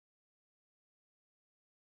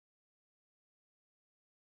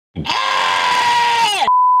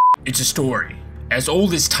It's a story as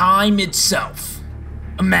old as time itself.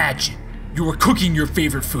 Imagine you were cooking your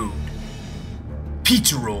favorite food,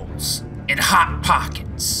 pizza rolls and hot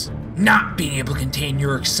pockets. Not being able to contain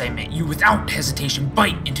your excitement, you without hesitation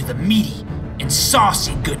bite into the meaty and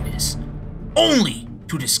saucy goodness, only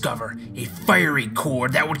to discover a fiery core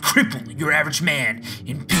that would cripple your average man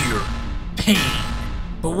in pure pain.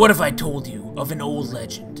 But what if I told you of an old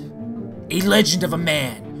legend? A legend of a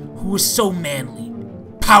man who was so manly,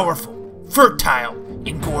 powerful, fertile,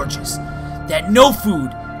 and gorgeous that no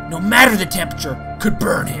food, no matter the temperature, could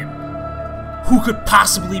burn him. Who could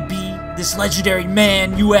possibly be this legendary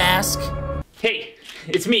man, you ask? Hey,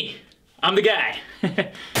 it's me. I'm the guy.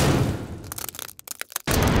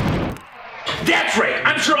 That's right!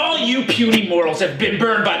 I'm sure all you puny mortals have been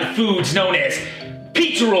burned by the foods known as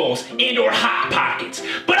pizza rolls and or hot pockets.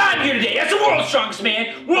 But I'm here today as the world's strongest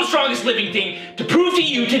man, world's strongest living thing, to prove to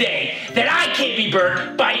you today that I can't be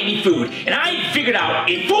burned by any food. And I figured out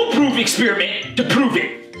a foolproof experiment to prove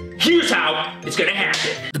it. Here's how it's gonna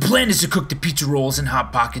happen. The plan is to cook the pizza rolls and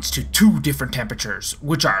hot pockets to 2 different temperatures,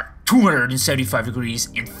 which are 275 degrees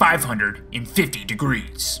and 550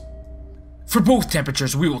 degrees. For both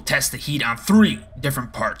temperatures, we will test the heat on 3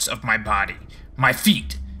 different parts of my body: my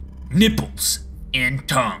feet, nipples, and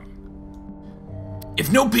tongue.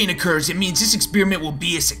 If no pain occurs, it means this experiment will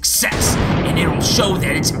be a success, and it will show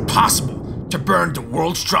that it's impossible to burn the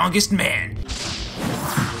world's strongest man.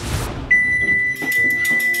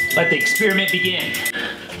 Let the experiment begin.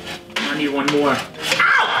 I need one more.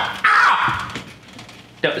 Ow! Ow!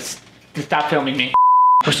 Stop filming me.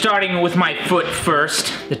 We're starting with my foot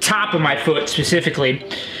first, the top of my foot specifically.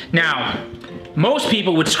 Now, most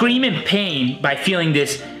people would scream in pain by feeling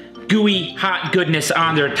this gooey, hot goodness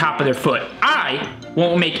on their top of their foot. I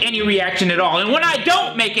won't make any reaction at all, and when I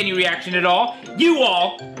don't make any reaction at all, you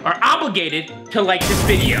all are obligated to like this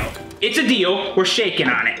video. It's a deal, we're shaking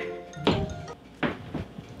on it.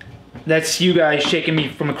 That's you guys shaking me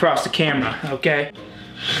from across the camera, okay?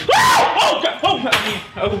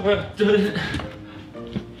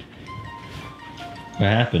 What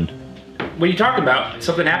happened? What are you talking about?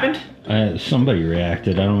 Something happened? Somebody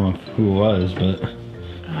reacted. I don't know who it was, but...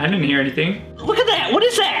 I didn't hear anything. Look at that! What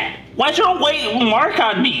is that? Why is there a white mark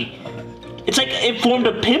on me? It's like it formed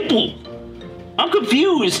a pimple. I'm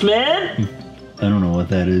confused, man. I don't know what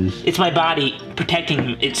that is. It's my body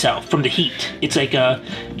protecting itself from the heat. It's like a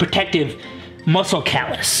protective muscle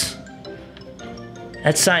callus.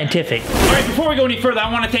 That's scientific. All right, before we go any further,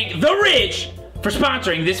 I want to thank The Ridge for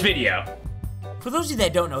sponsoring this video. For those of you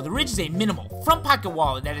that don't know, the Ridge is a minimal front pocket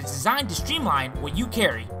wallet that is designed to streamline what you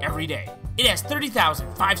carry every day. It has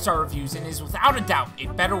 30,000 5-star reviews and is without a doubt a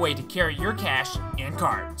better way to carry your cash and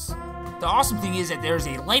cards. The awesome thing is that there is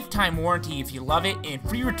a lifetime warranty if you love it and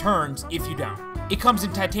free returns if you don't. It comes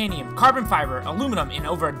in titanium, carbon fiber, aluminum, in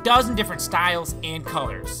over a dozen different styles and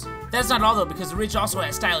colors. That's not all though, because the Ridge also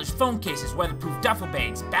has stylish phone cases, weatherproof duffel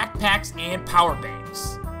bags, backpacks, and power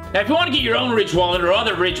banks. Now, if you want to get your own Ridge wallet or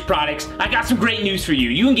other Ridge products, I got some great news for you.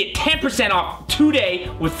 You can get 10% off today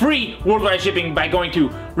with free worldwide shipping by going to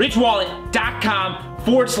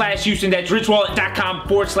ridgewallet.com/Houston. That's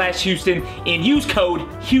ridgewallet.com/Houston and use code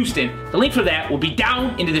Houston. The link for that will be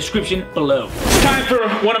down in the description below. It's time for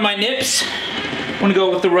one of my nips. I'm gonna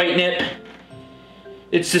go with the right nip.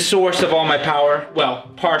 It's the source of all my power. Well,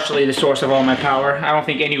 partially the source of all my power. I don't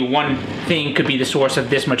think any one thing could be the source of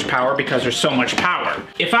this much power because there's so much power.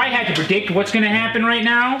 If I had to predict what's gonna happen right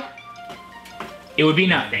now, it would be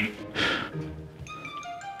nothing.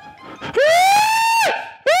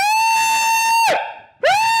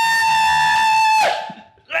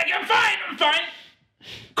 Like, I'm fine.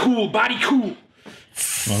 Cool, body cool.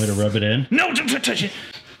 Want me to rub it in? No, don't touch it.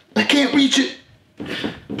 I can't reach it.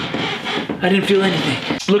 I didn't feel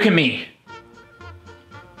anything. Look at me.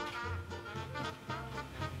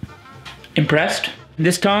 Impressed?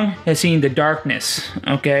 This tongue has seen the darkness,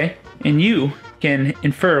 okay? And you can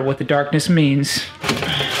infer what the darkness means.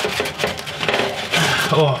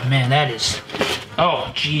 Oh man, that is...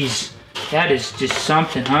 Oh jeez. That is just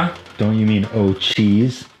something, huh? Don't you mean oh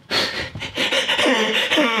cheese?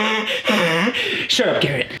 Shut up,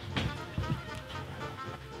 Garrett.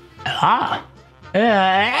 Ah. How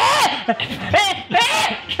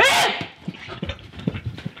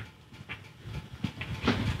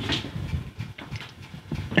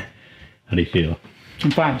do you feel?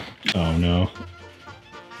 I'm fine. Oh no.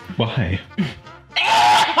 Why?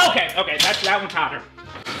 Okay, that one's hotter.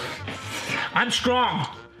 I'm strong.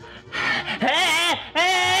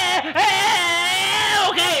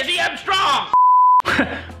 Okay, see, I'm strong.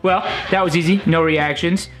 Well, that was easy. No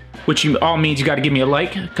reactions. which all means you gotta give me a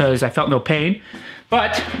like, because I felt no pain.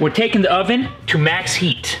 But we're taking the oven to max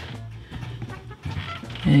heat.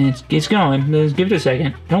 And it's going. Let's give it a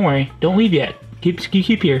second. Don't worry. Don't leave yet. Keep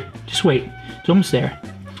here. Just wait. It's almost there.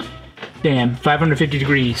 Damn, 550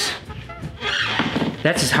 degrees.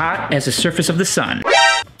 That's as hot as the surface of the sun.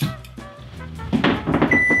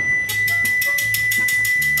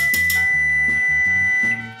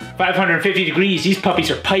 $550 degrees, these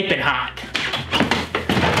puppies are piping hot.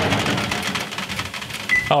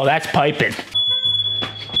 Oh, that's piping.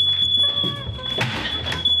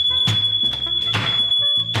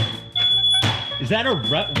 Is that a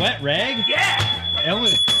wet rag? Yeah! The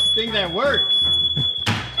only thing that works.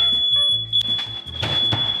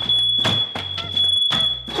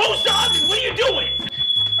 Close the oven! What are you doing?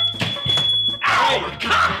 Ow! My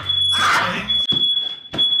God!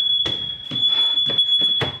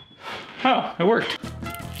 Oh, it worked.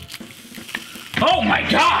 Oh my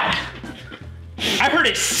God! I heard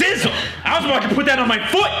it sizzle. I was about to put that on my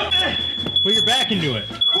foot. Put your back into it.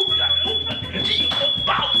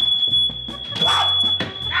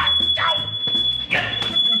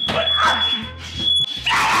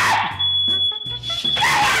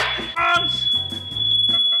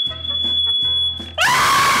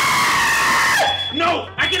 No,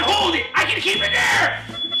 I can hold it. I can keep it there.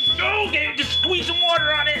 No, okay, just squeeze some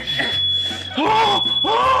water on it.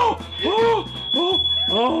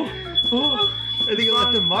 I think it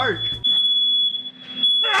left a mark.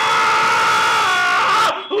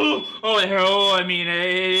 Oh, I mean,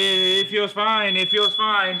 it feels fine. It feels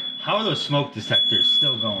fine. How are those smoke detectors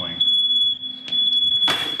still going?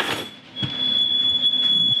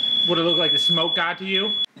 Would it look like the smoke got to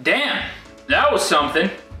you? Damn, that was something.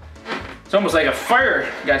 It's almost like a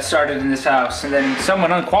fire got started in this house, and then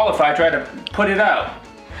someone unqualified tried to put it out.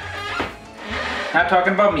 Not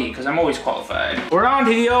talking about me, because I'm always qualified. We're on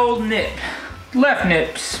to the old nip. Left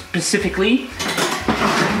nip, specifically.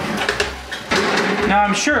 Now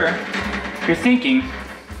I'm sure you're thinking,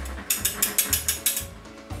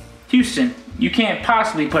 Houston, you can't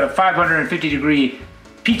possibly put a 550-degree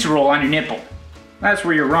pizza roll on your nipple. That's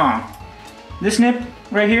where you're wrong. This nip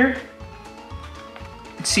right here,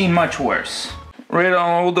 it's seen much worse. Right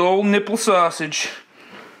on the old nipple sausage.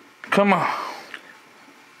 Come on.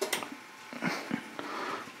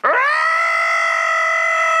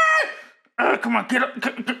 Come on, get up.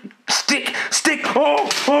 Stick. Oh,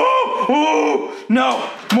 no,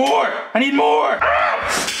 more. I need more.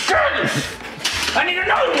 I need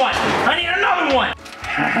another one.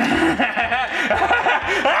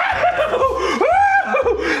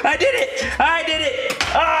 I did it.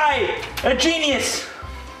 A genius.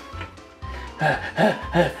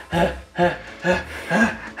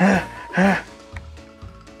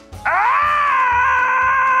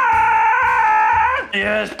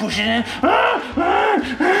 Yes, push it in.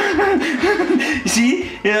 You see?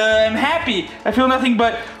 I'm happy. I feel nothing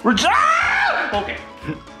but okay.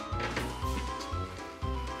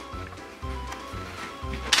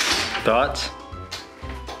 Thoughts?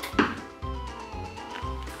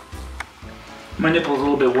 My nipple's a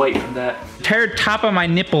little bit white from that. The entire top of my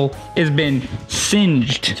nipple has been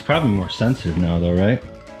singed. It's probably more sensitive now though, right?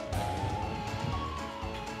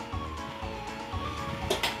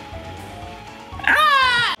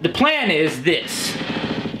 The plan is this.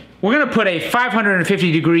 We're gonna put a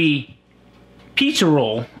 550-degree pizza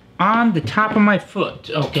roll on the top of my foot,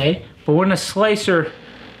 okay? But we're gonna slice her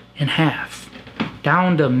in half,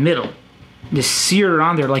 down the middle. Just sear her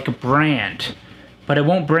on there like a brand. But it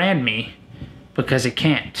won't brand me, because it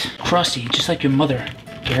can't. Crusty, just like your mother,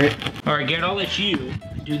 Garrett. All right, Garrett, I'll let you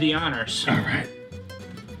do the honors. All right.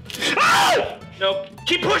 Oh! Nope,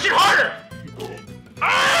 keep pushing harder!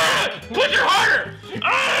 Push it harder!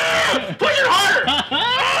 Push it harder!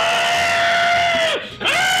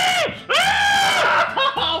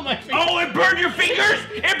 Oh, my fingers. Oh, it burned your fingers!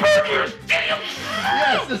 It burned your fingers!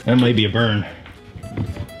 Yes, that might be a burn.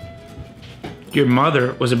 Your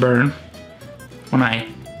mother was a burn when I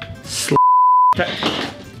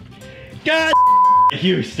God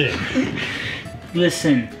Houston.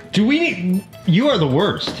 Listen. Do we need... You are the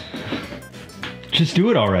worst. Just do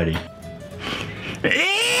it already. Okay.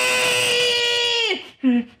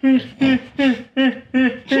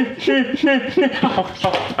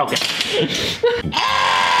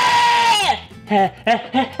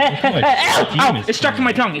 Ow! It's stuck to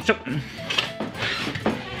my tongue. It's stuck.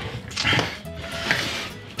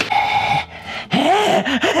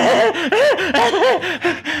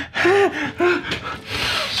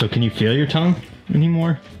 So can you feel your tongue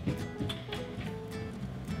anymore?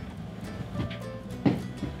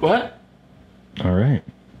 What? All right.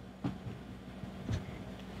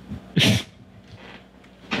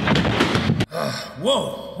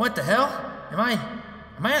 What the hell? Am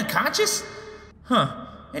I unconscious? Huh.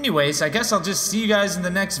 Anyways, I guess I'll just see you guys in the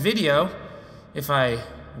next video. If I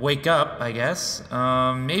wake up, I guess.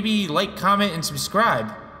 Maybe like, comment, and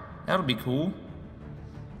subscribe. That'll be cool.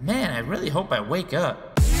 Man, I really hope I wake up.